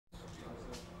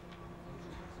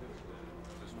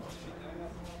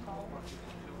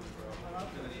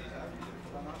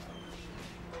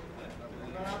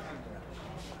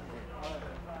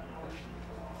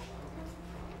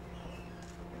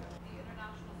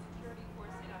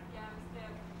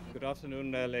Good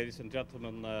afternoon, ladies and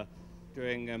gentlemen.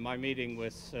 During my meeting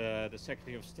with the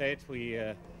Secretary of State, we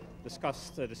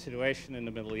discussed the situation in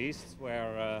the Middle East,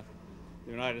 where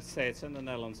the United States and the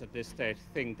Netherlands at this stage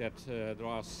think that there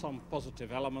are some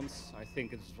positive elements. I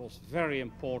think it was very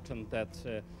important that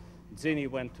Zinni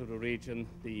went to the region.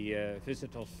 The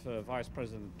visit of Vice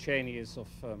President Cheney is of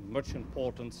much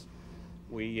importance.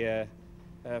 We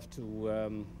have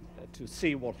to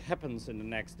see what happens in the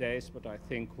next days, but I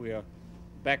think we are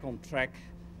back on track.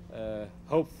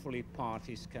 Hopefully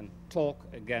parties can talk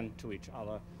again to each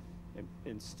other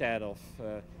instead of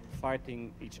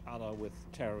fighting each other with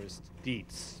terrorist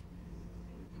deeds.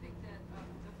 Do you think that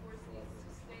the force needs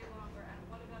to stay longer,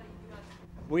 and what about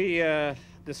a U.S.?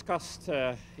 We discussed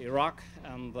Iraq,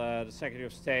 and the Secretary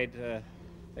of State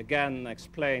again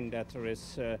explained that there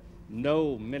is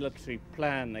no military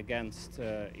plan against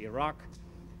Iraq,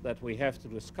 that we have to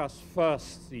discuss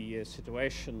first the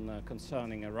situation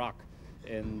concerning Iraq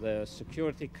in the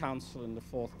Security Council in the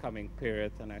forthcoming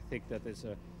period, and I think that is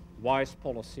a wise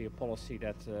policy, a policy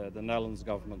that the Netherlands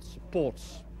government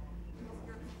supports.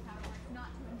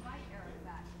 Not to invite Arabs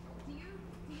back. Do you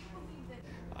believe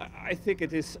that? I think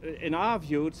it is, in our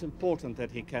view, it's important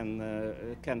that he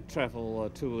can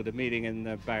travel to the meeting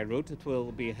in Beirut. It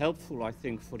will be helpful, I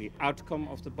think, for the outcome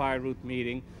of the Beirut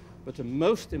meeting. But the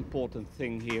most important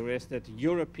thing here is that the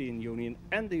European Union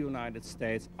and the United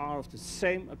States are of the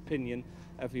same opinion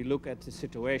if we look at the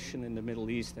situation in the Middle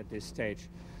East at this stage.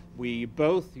 We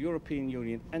both, European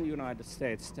Union and the United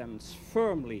States, stands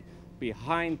firmly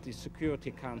behind the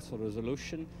Security Council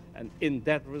resolution, and in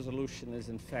that resolution is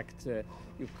in fact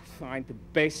you find the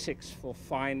basics for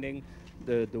finding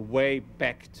the way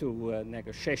back to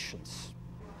negotiations.